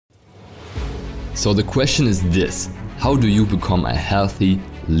So the question is this: how do you become a healthy,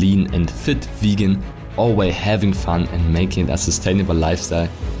 lean and fit vegan, all while having fun and making it a sustainable lifestyle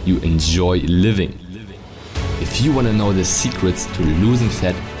you enjoy living? If you want to know the secrets to losing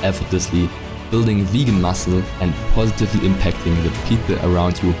fat effortlessly, building vegan muscle and positively impacting the people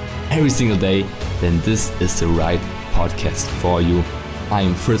around you every single day, then this is the right podcast for you.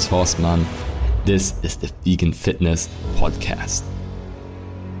 I'm Fritz Horstmann. This is the Vegan Fitness Podcast.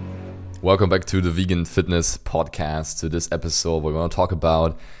 Welcome back to the Vegan Fitness Podcast. To this episode, we're going to talk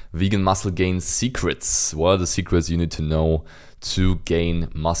about vegan muscle gain secrets. What are the secrets you need to know to gain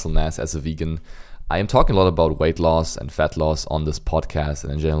muscle mass as a vegan? I am talking a lot about weight loss and fat loss on this podcast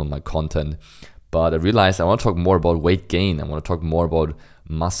and in general my content, but I realized I want to talk more about weight gain. I want to talk more about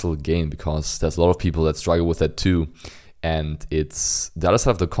muscle gain because there's a lot of people that struggle with that too. And it's the other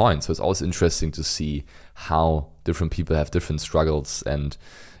side of the coin. So it's always interesting to see how different people have different struggles, and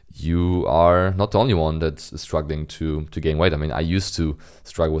you are not the only one that's struggling to gain weight. I mean, I used to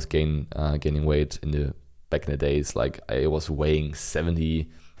struggle with gaining weight back in the days. Like I was weighing 70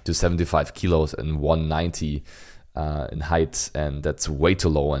 to 75 kilos and 190 in height, and that's way too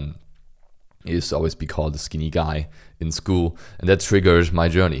low. And I used to always be called the skinny guy in school, and that triggered my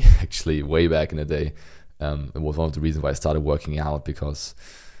journey actually way back in the day. It was one of the reasons why I started working out, because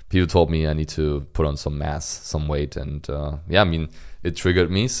people told me I need to put on some mass, some weight, and it triggered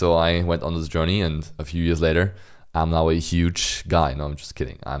me. So I went on this journey, and a few years later, I'm now a huge guy. No, I'm just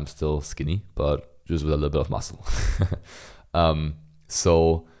kidding. I'm still skinny, but just with a little bit of muscle.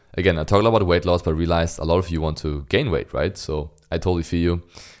 So again, I talked a lot about weight loss, but realized a lot of you want to gain weight, right? So I totally feel you,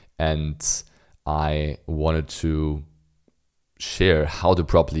 and I wanted to share how to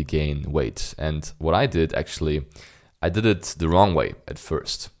properly gain weight. And what I did, actually, I did it the wrong way at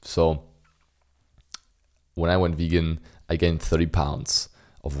first. So when I went vegan, I gained 30 pounds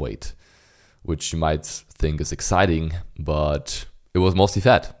of weight, which you might think is exciting, but it was mostly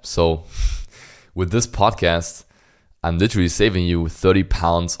fat. So with this podcast, I'm literally saving you 30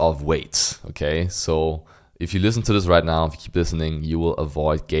 pounds of weight, okay? So if you listen to this right now, if you keep listening, you will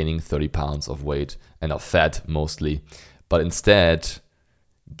avoid gaining 30 pounds of weight and of fat mostly, but instead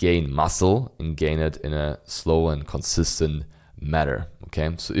gain muscle and gain it in a slow and consistent manner,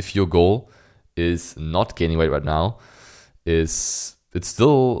 okay? So if your goal is not gaining weight right now, it's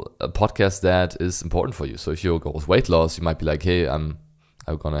still a podcast that is important for you. So if your goal is weight loss, you might be like, hey, I'm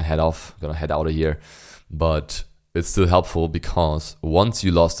gonna head out of here, but it's still helpful because once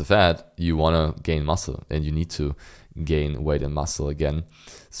you lost the fat, you wanna gain muscle and you need to gain weight and muscle again.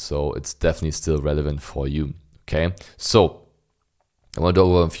 So it's definitely still relevant for you. Okay, so I want to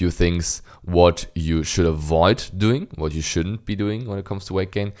go over a few things, what you should avoid doing, what you shouldn't be doing when it comes to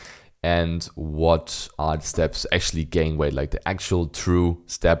weight gain, and what are the steps to actually gain weight, like the actual true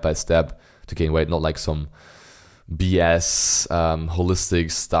step-by-step to gain weight, not like some BS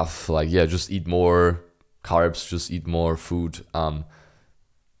holistic stuff like, just eat more carbs, just eat more food.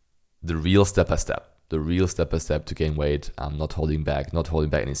 The real step-by-step to gain weight. I'm not holding back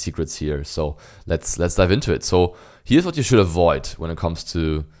any secrets here. So let's dive into it. So here's what you should avoid when it comes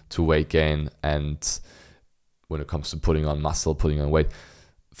to weight gain and when it comes to putting on muscle, putting on weight.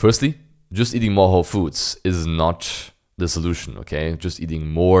 Firstly, just eating more whole foods is not the solution, okay? Just eating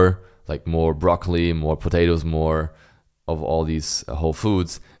more broccoli, more potatoes, more of all these whole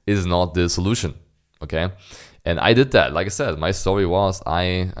foods is not the solution, okay? And I did that. Like I said, my story was,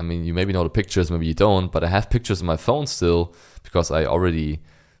 I mean, you maybe know the pictures, maybe you don't, but I have pictures on my phone still because I already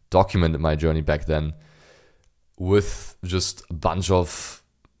documented my journey back then with just a bunch of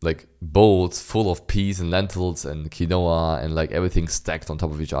like bowls full of peas and lentils and quinoa and like everything stacked on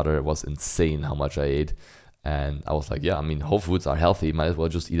top of each other. It was insane how much I ate. And I was like, whole foods are healthy. Might as well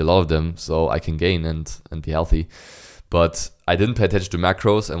just eat a lot of them so I can gain and be healthy. But I didn't pay attention to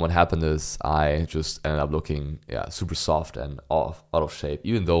macros, and what happened is I just ended up looking super soft and out of shape,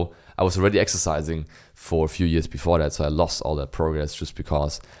 even though I was already exercising for a few years before that. So I lost all that progress just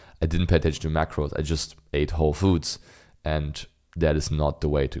because I didn't pay attention to macros. I just ate whole foods, and that is not the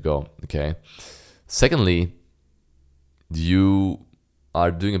way to go, okay? Secondly, you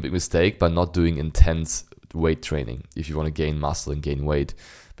are doing a big mistake by not doing intense weight training if you want to gain muscle and gain weight,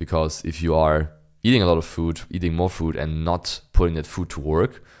 because if you are eating a lot of food, eating more food, and not putting that food to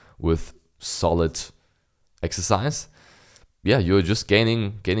work with solid exercise, you're just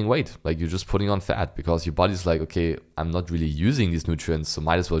gaining weight. Like you're just putting on fat because your body's like, okay, I'm not really using these nutrients, so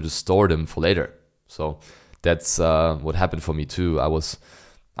might as well just store them for later. So that's what happened for me too. I was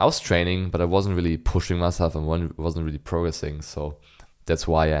training, but I wasn't really pushing myself and wasn't really progressing. So that's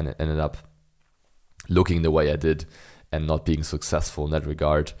why I ended up looking the way I did and not being successful in that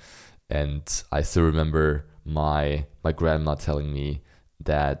regard. And I still remember my grandma telling me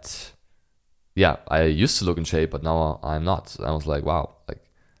that, yeah, I used to look in shape, but now I'm not. So I was like, wow, like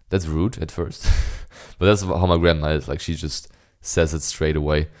that's rude at first. But that's how my grandma is. Like, she just says it straight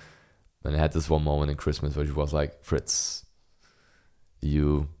away. And I had this one moment in Christmas where she was like, Fritz,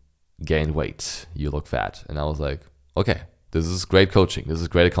 you gained weight, you look fat. And I was like, okay, this is great coaching, this is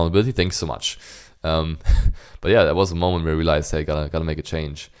great accountability, thanks so much. But yeah, that was a moment where I realized, hey, gotta make a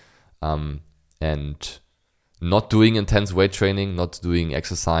change. And not doing intense weight training, not doing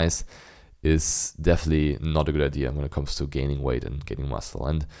exercise is definitely not a good idea when it comes to gaining weight and gaining muscle.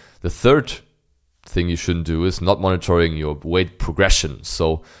 And the third thing you shouldn't do is not monitoring your weight progression.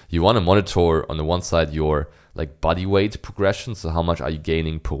 So you want to monitor on the one side your like body weight progression. So how much are you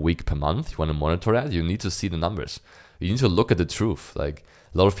gaining per week, per month? You want to monitor that. You need to see the numbers. You need to look at the truth. Like,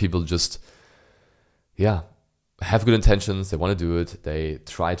 a lot of people just, have good intentions. They want to do it. They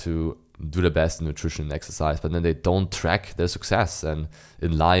try to do their best in nutrition and exercise, but then they don't track their success. And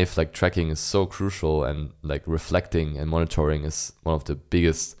in life, like, tracking is so crucial, and like reflecting and monitoring is one of the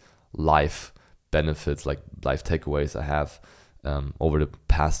biggest life benefits, like life takeaways I have over the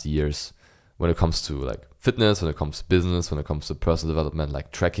past years when it comes to like fitness, when it comes to business, when it comes to personal development.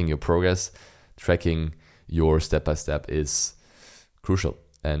 Like, tracking your progress, tracking your step-by-step is crucial.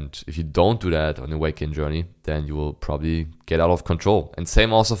 And if you don't do that on your weight gain journey, then you will probably get out of control. And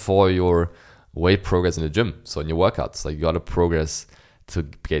same also for your weight progress in the gym. So in your workouts, like, you got to progress to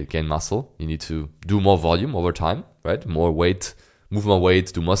gain muscle. You need to do more volume over time, right? More weight, move more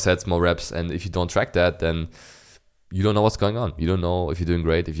weight, do more sets, more reps. And if you don't track that, then you don't know what's going on. You don't know if you're doing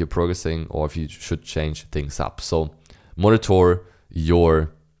great, if you're progressing, or if you should change things up. So monitor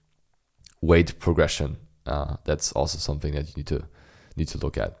your weight progression. That's also something that you need to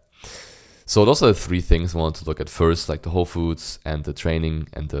look at. So those are the three things I want to look at first, like the whole foods and the training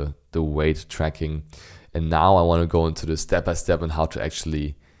and the weight tracking. And now I want to go into the step-by-step on how to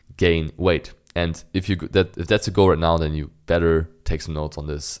actually gain weight. And if that's a goal right now, then you better take some notes on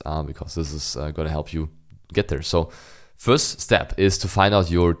this because this is going to help you get there. So first step is to find out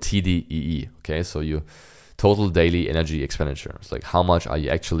your TDEE. Okay, so your total daily energy expenditure. It's like, how much are you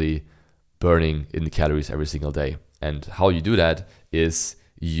actually burning in the calories every single day? And how you do that is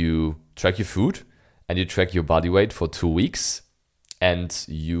you track your food and you track your body weight for 2 weeks, and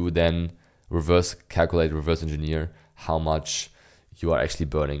you then reverse engineer how much you are actually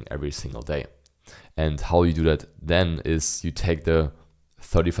burning every single day. And how you do that then is you take the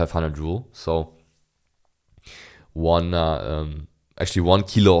 3,500 rule. So one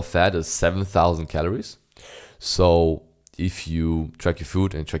kilo of fat is 7,000 calories. So if you track your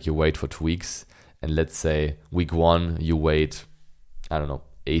food and track your weight for 2 weeks, and let's say week 1 you weighed,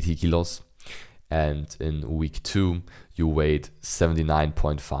 80 kilos, and in week 2 you weighed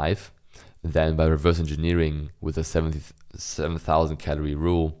 79.5, then by reverse engineering with a 7,000 calorie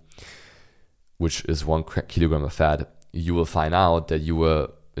rule, which is 1 kilogram of fat, you will find out that you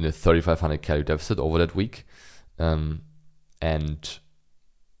were in a 3,500 calorie deficit over that week. And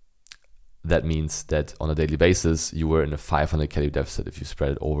that means that on a daily basis, you were in a 500 calorie deficit if you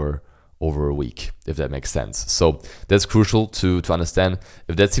spread it over a week, if that makes sense. So that's crucial to understand.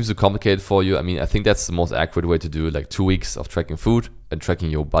 If that seems too complicated for you, I think that's the most accurate way to do it, like 2 weeks of tracking food and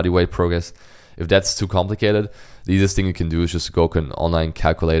tracking your body weight progress. If that's too complicated, the easiest thing you can do is just go to an online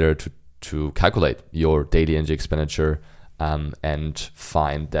calculator to calculate your daily energy expenditure and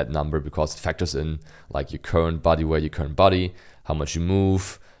find that number, because it factors in like your current body weight, your current body, how much you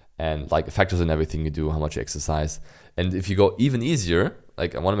move, and like it factors in everything you do, how much you exercise. And if you go even easier,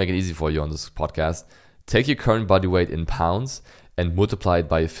 like I want to make it easy for you on this podcast, take your current body weight in pounds and multiply it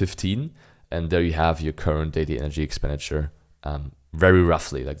by 15, and there you have your current daily energy expenditure. Very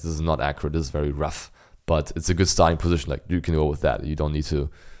roughly, like this is not accurate, this is very rough, but it's a good starting position. Like you can go with that. You don't need to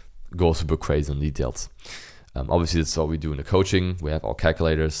go super crazy on details. Obviously, that's what we do in the coaching. We have our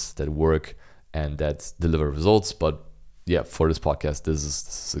calculators that work and that deliver results. But yeah, for this podcast, this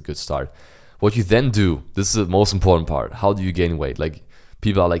is a good start. What you then do, this is the most important part. How do you gain weight? Like,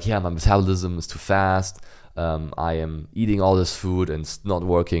 people are like, yeah, my metabolism is too fast. I am eating all this food and it's not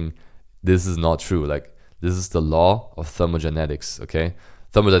working. This is not true. Like, this is the law of thermodynamics, okay?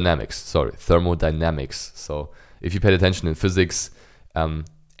 Thermodynamics. So if you paid attention in physics,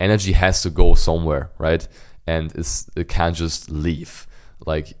 energy has to go somewhere, right? And it can't just leave.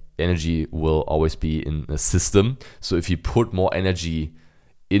 Like, energy will always be in a system. So if you put more energy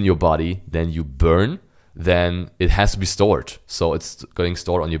in your body than you burn, then it has to be stored. So it's getting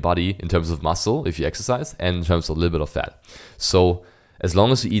stored on your body in terms of muscle if you exercise, and in terms of a little bit of fat. So as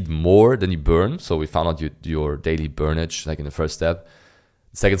long as you eat more than you burn, so we found out your daily burnage, like in the first step,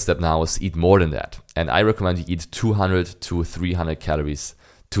 Second step now is eat more than that. And I recommend you eat 200 to 300 calories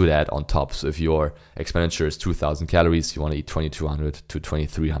to that on top. So if your expenditure is 2,000 calories, you want to eat 2,200 to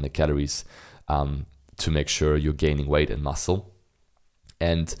 2,300 calories to make sure you're gaining weight and muscle.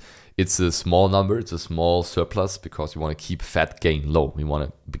 And it's a small number, it's a small surplus because you want to keep fat gain low. We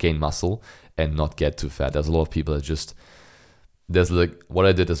want to gain muscle and not get too fat. There's a lot of people that just, there's like, what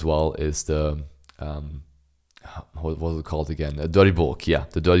I did as well is the, what was it called again? A dirty bulk. Yeah,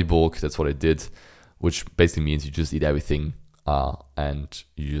 the dirty bulk, that's what I did, which basically means you just eat everything and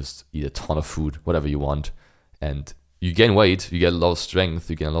you just eat a ton of food, whatever you want. And you gain weight, you get a lot of strength,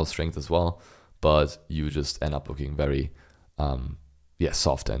 you gain a lot of strength as well, but you just end up looking very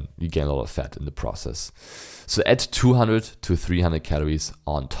soft, and you gain a lot of fat in the process. So add 200 to 300 calories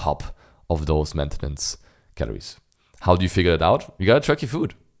on top of those maintenance calories. How do you figure it out? You gotta track your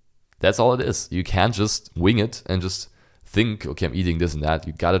food. That's all it is. You can't just wing it and just think, okay, I'm eating this and that.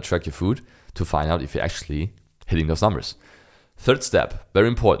 You gotta track your food to find out if you're actually hitting those numbers. Third step, very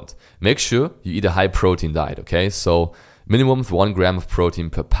important. Make sure you eat a high protein diet, okay? So minimum 1 gram of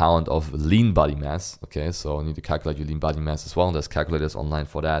protein per pound of lean body mass, okay? So you need to calculate your lean body mass as well. There's calculators online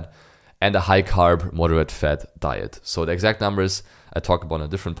for that. And a high carb, moderate fat diet. So the exact numbers I talk about in a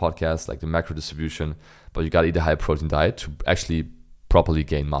different podcast, like the macro distribution, but you gotta eat a high protein diet to actually properly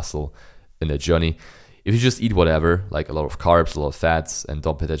gain muscle in that journey. If you just eat whatever, like a lot of carbs, a lot of fats, and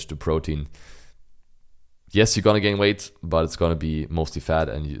don't pay attention to protein, yes, you're gonna gain weight, but it's gonna be mostly fat,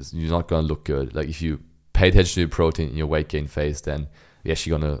 and you're not gonna look good. Like if you pay attention to your protein in your weight gain phase, then you're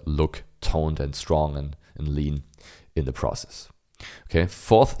actually gonna look toned and strong and lean in the process. Okay,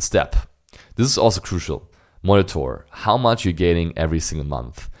 fourth step. This is also crucial. Monitor how much you're gaining every single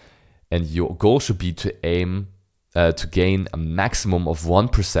month. And your goal should be to aim to gain a maximum of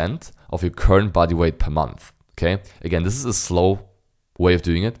 1% of your current body weight per month. Okay, again, this is a slow way of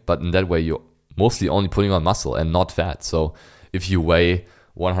doing it, but in that way, you're mostly only putting on muscle and not fat. So if you weigh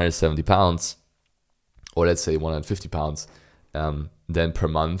 170 pounds, or let's say 150 pounds, then per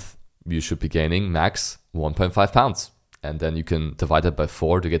month, you should be gaining max 1.5 pounds. And then you can divide that by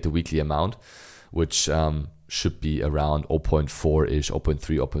 4 to get the weekly amount, which should be around 0.4-ish, 0.3,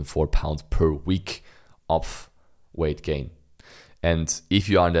 0.4 pounds per week of weight gain. And if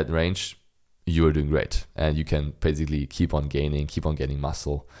you are in that range, you are doing great. And you can basically keep on gaining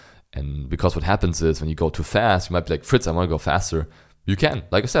muscle. And because what happens is when you go too fast, you might be like, Fritz, I want to go faster. You can,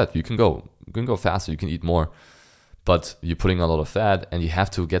 like I said, you can go faster, you can eat more, but you're putting on a lot of fat and you have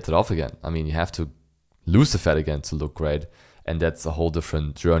to get it off again. I mean, you have to lose the fat again to look great. And that's a whole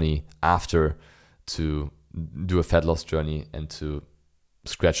different journey after to do a fat loss journey and to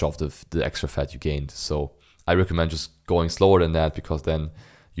scratch off the extra fat you gained. So I recommend just going slower than that, because then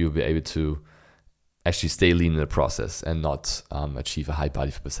you'll be able to actually stay lean in the process and not achieve a high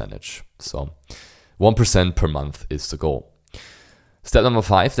body fat percentage. So 1% per month is the goal. Step number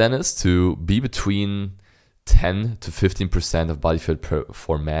 5 then is to be between 10 to 15% of body fat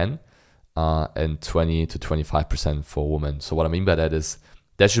for men and 20 to 25% for women. So what I mean by that is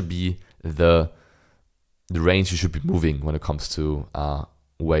that should be the range you should be moving when it comes to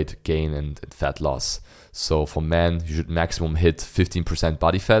weight gain and fat loss. So for men, you should maximum hit 15%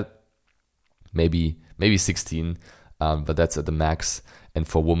 body fat, maybe 16, but that's at the max. And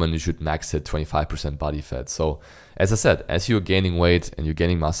for women, you should max hit 25% body fat. So as I said, as you're gaining weight and you're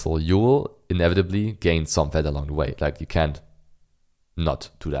gaining muscle, you will inevitably gain some fat along the way. Like you can't not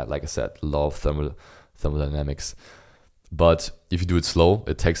do that. Like I said, law of thermodynamics. But if you do it slow,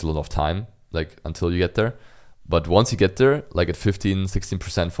 it takes a lot of time, like until you get there. But once you get there, like at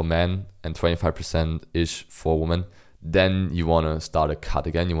 16% for men and 25%-ish for women, then you want to start a cut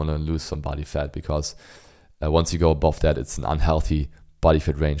again. You want to lose some body fat, because once you go above that, it's an unhealthy body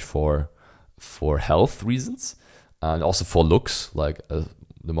fat range for health reasons and also for looks. Like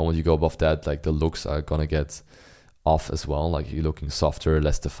the moment you go above that, like the looks are gonna get off as well. Like you're looking softer,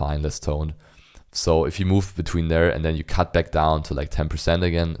 less defined, less toned. So if you move between there and then you cut back down to like 10%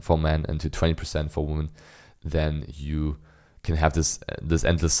 again for men and to 20% for women, then you can have this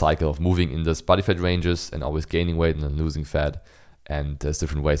endless cycle of moving in those body fat ranges and always gaining weight and then losing fat. And there's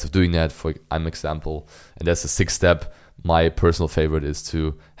different ways of doing that. For an example, and that's the 6th step. My personal favorite is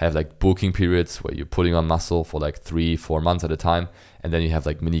to have like bulking periods where you're putting on muscle for like 3-4 months at a time, and then you have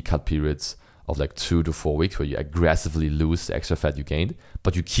like mini cut periods of like 2 to 4 weeks where you aggressively lose the extra fat you gained,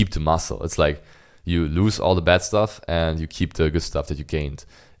 but you keep the muscle. It's like you lose all the bad stuff and you keep the good stuff that you gained,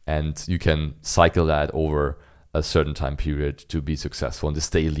 and you can cycle that over a certain time period to be successful and to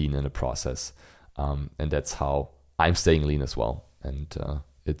stay lean in the process. And that's how I'm staying lean as well. And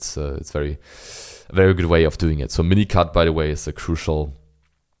it's a very good way of doing it. So mini cut, by the way, is a crucial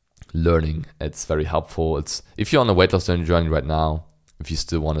learning. It's very helpful. It's if you're on a weight loss journey right now, if you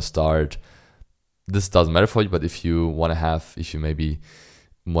still want to start, this doesn't matter for you. But if you maybe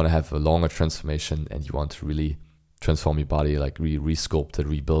want to have a longer transformation and you want to really transform your body, like re-sculpt it,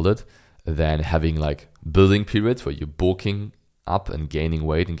 rebuild it, then having like building periods where you're bulking up and gaining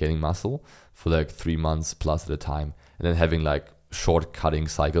weight and gaining muscle for like 3 months plus at a time, and then having like short cutting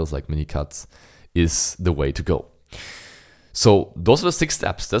cycles like mini cuts is the way to go. So those are the 6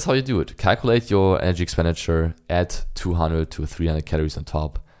 steps. That's how you do it. Calculate your energy expenditure, add 200 to 300 calories on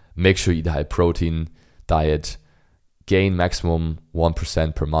top, make sure you eat a high protein diet, gain maximum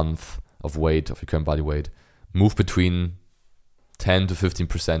 1% per month of weight, of your current body weight, move between 10 to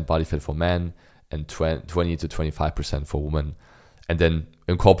 15% body fat for men and 20 to 25% for women, and then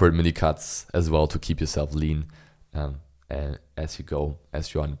incorporate mini cuts as well to keep yourself lean as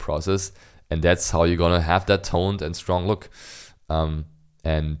you're in the process. And that's how you're gonna have that toned and strong look,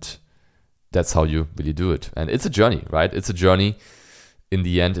 and that's how you really do it. And it's a journey, right? It's a journey. In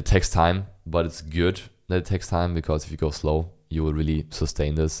the end, it takes time, but it's good that it takes time, because if you go slow, you will really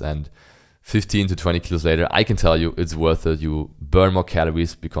sustain this. And 15 to 20 kilos later, I can tell you it's worth it. You burn more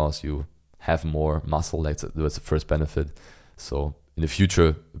calories because you have more muscle. That's the first benefit. So in the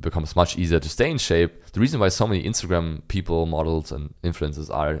future, it becomes much easier to stay in shape. The reason why so many Instagram people, models, and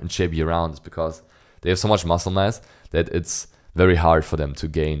influencers are in shape year round is because they have so much muscle mass that it's very hard for them to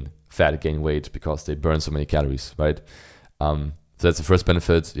gain fat, gain weight, because they burn so many calories, right? So that's the first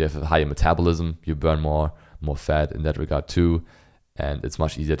benefit. You have a higher metabolism. You burn more fat in that regard too. And it's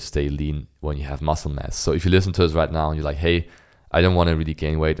much easier to stay lean when you have muscle mass. So if you listen to us right now and you're like, hey, I don't want to really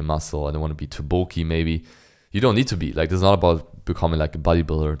gain weight and muscle. I don't want to be too bulky maybe. You don't need to be. Like, this is not about becoming like a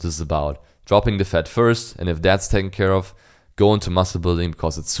bodybuilder. This is about dropping the fat first. And if that's taken care of, go into muscle building,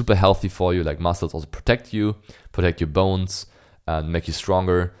 because it's super healthy for you. Like, muscles also protect you, protect your bones, and make you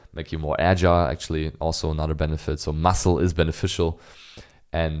stronger, make you more agile. Actually, also another benefit. So muscle is beneficial.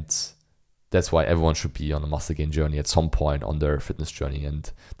 And that's why everyone should be on a muscle gain journey at some point on their fitness journey.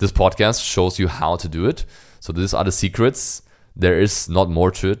 And this podcast shows you how to do it. So these are the secrets. There is not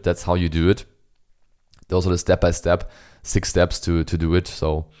more to it. That's how you do it. Those are the step-by-step 6 steps to do it.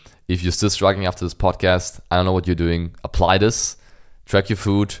 So if you're still struggling after this podcast, I don't know what you're doing. Apply this. Track your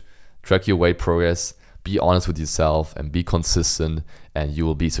food. Track your weight progress. Be honest with yourself and be consistent, and you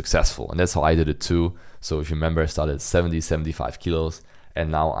will be successful. And that's how I did it too. So if you remember, I started at 75 kilos, and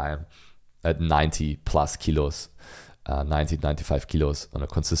now I'm at 90 plus kilos, 95 kilos on a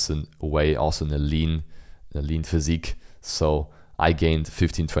consistent way, also in a lean physique. So I gained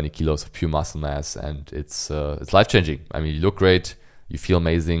 20 kilos of pure muscle mass, and it's life-changing. I mean, you look great, you feel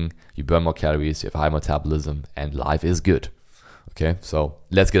amazing, you burn more calories, you have a high metabolism, and life is good. Okay, so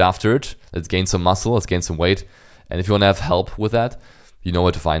let's get after it. Let's gain some muscle, let's gain some weight. And if you want to have help with that, you know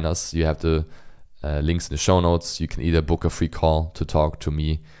where to find us. You have the links in the show notes. You can either book a free call to talk to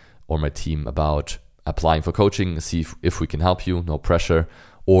me or my team about applying for coaching and see if we can help you, no pressure.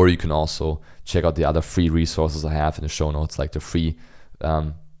 Or you can also check out the other free resources I have in the show notes, like the free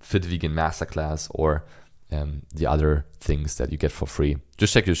Fit Vegan Masterclass or the other things that you get for free.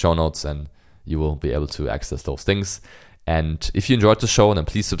 Just check your show notes and you will be able to access those things. And if you enjoyed the show, then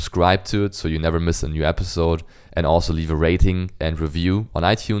please subscribe to it so you never miss a new episode, and also leave a rating and review on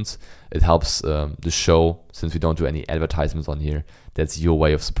iTunes. It helps the show, since we don't do any advertisements on here. That's your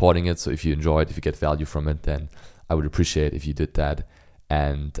way of supporting it. So if you enjoy it, if you get value from it, then I would appreciate if you did that.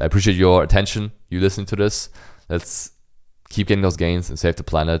 And I appreciate your attention, you listening to this. Let's keep getting those gains and save the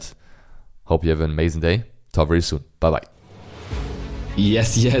planet. Hope you have an amazing day. Talk very soon. Bye-bye.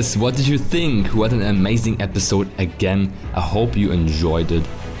 Yes, what did you think? What an amazing episode again. I hope you enjoyed it.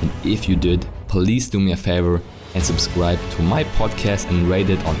 And if you did, please do me a favor and subscribe to my podcast and rate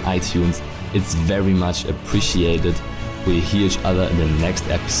it on iTunes. It's very much appreciated. We'll hear each other in the next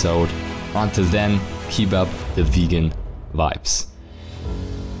episode. Until then, keep up the vegan vibes.